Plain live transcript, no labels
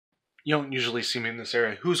You don't usually see me in this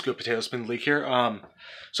area. Who's good potato spin leak here?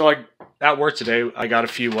 So at work today, I got a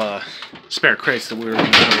few spare crates that we were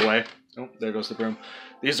going to give away. Oh, there goes the broom.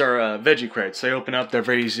 These are veggie crates. They open up. They're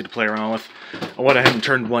very easy to play around with. I went ahead and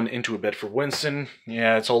turned one into a bed for Winston.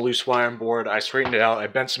 Yeah, it's all loose wire and board. I straightened it out. I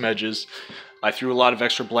bent some edges. I threw a lot of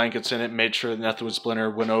extra blankets in it, made sure that nothing would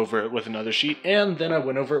splinter, went over it with another sheet, and then I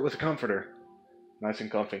went over it with a comforter. Nice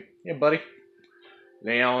and comfy. Yeah, buddy.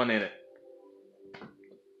 Lay on in it.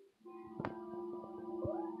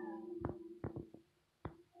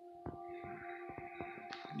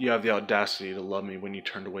 You have the audacity to love me when you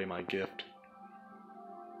turned away my gift.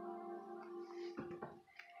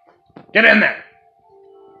 Get in there!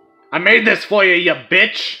 I made this for you, you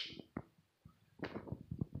bitch!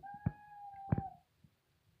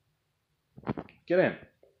 Get in.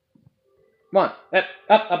 Come on.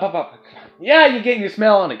 Up. Yeah, you're getting your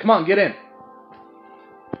smell on it. Come on, get in.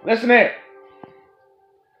 Listen here.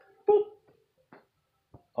 Boop.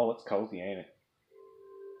 Oh, it's cozy, ain't it?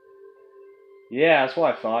 Yeah, that's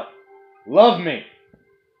what I thought. Love me.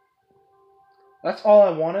 That's all I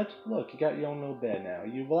wanted. Look, you got your own little bed now.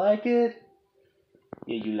 You like it?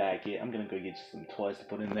 Yeah, you like it. I'm gonna go get you some toys to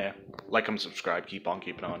put in there. Like, and subscribe. Keep on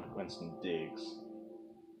keeping on. Winston digs.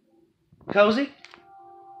 Cozy?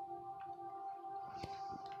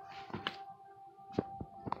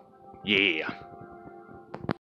 Yeah.